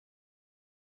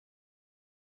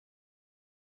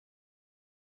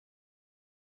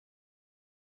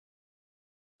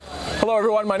Hello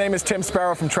everyone, my name is Tim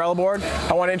Sparrow from Trailerboard.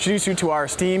 I want to introduce you to our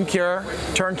Steam Cure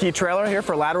Turnkey trailer here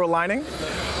for lateral lining.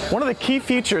 One of the key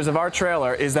features of our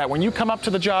trailer is that when you come up to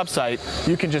the job site,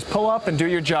 you can just pull up and do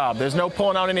your job. There's no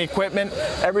pulling out any equipment.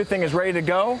 Everything is ready to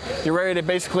go. You're ready to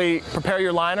basically prepare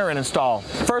your liner and install.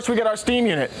 First, we get our steam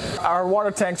unit. Our water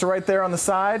tanks are right there on the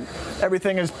side.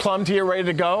 Everything is plumbed here, ready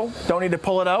to go. Don't need to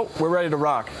pull it out. We're ready to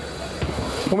rock.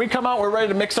 When we come out, we're ready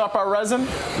to mix up our resin.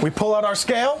 We pull out our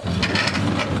scale.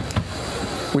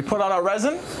 We put out our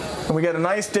resin, and we get a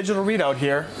nice digital readout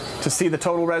here to see the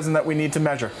total resin that we need to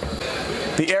measure.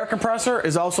 The air compressor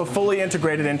is also fully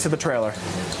integrated into the trailer.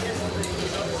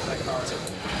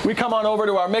 We come on over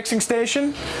to our mixing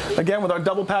station. Again, with our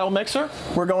double paddle mixer,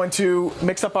 we're going to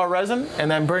mix up our resin and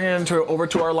then bring it over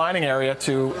to our lining area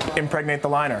to impregnate the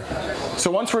liner. So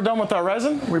once we're done with our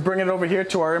resin, we bring it over here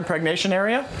to our impregnation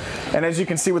area. And as you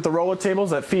can see with the roller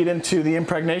tables that feed into the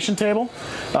impregnation table,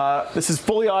 this is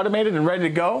fully automated and ready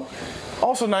to go.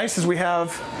 Also nice is we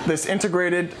have this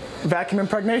integrated vacuum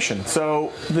impregnation.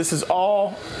 So this is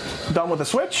all done with a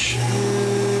switch,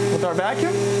 with our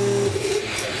vacuum.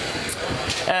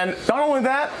 And not only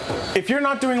that, if you're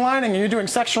not doing lining and you're doing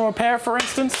sectional repair, for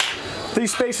instance,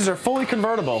 these spaces are fully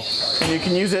convertible and you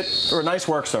can use it for a nice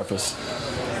work surface.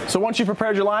 So once you've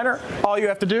prepared your liner, all you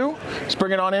have to do is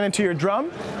bring it on into your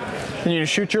drum, and you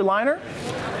shoot your liner,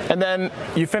 and then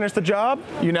you finish the job.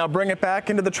 You now bring it back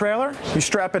into the trailer, you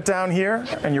strap it down here,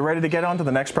 and you're ready to get on to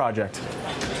the next project.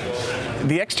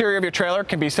 The exterior of your trailer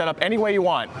can be set up any way you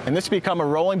want, and this will become a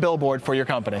rolling billboard for your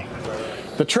company.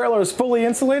 The trailer is fully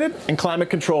insulated and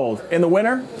climate controlled. In the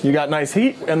winter, you got nice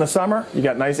heat. In the summer, you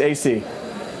got nice AC.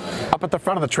 Up at the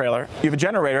front of the trailer, you have a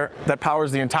generator that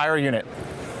powers the entire unit.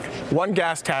 One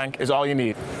gas tank is all you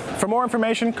need. For more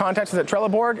information, contact us at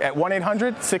Trailerboard at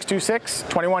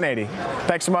 1-800-626-2180.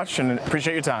 Thanks so much and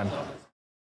appreciate your time.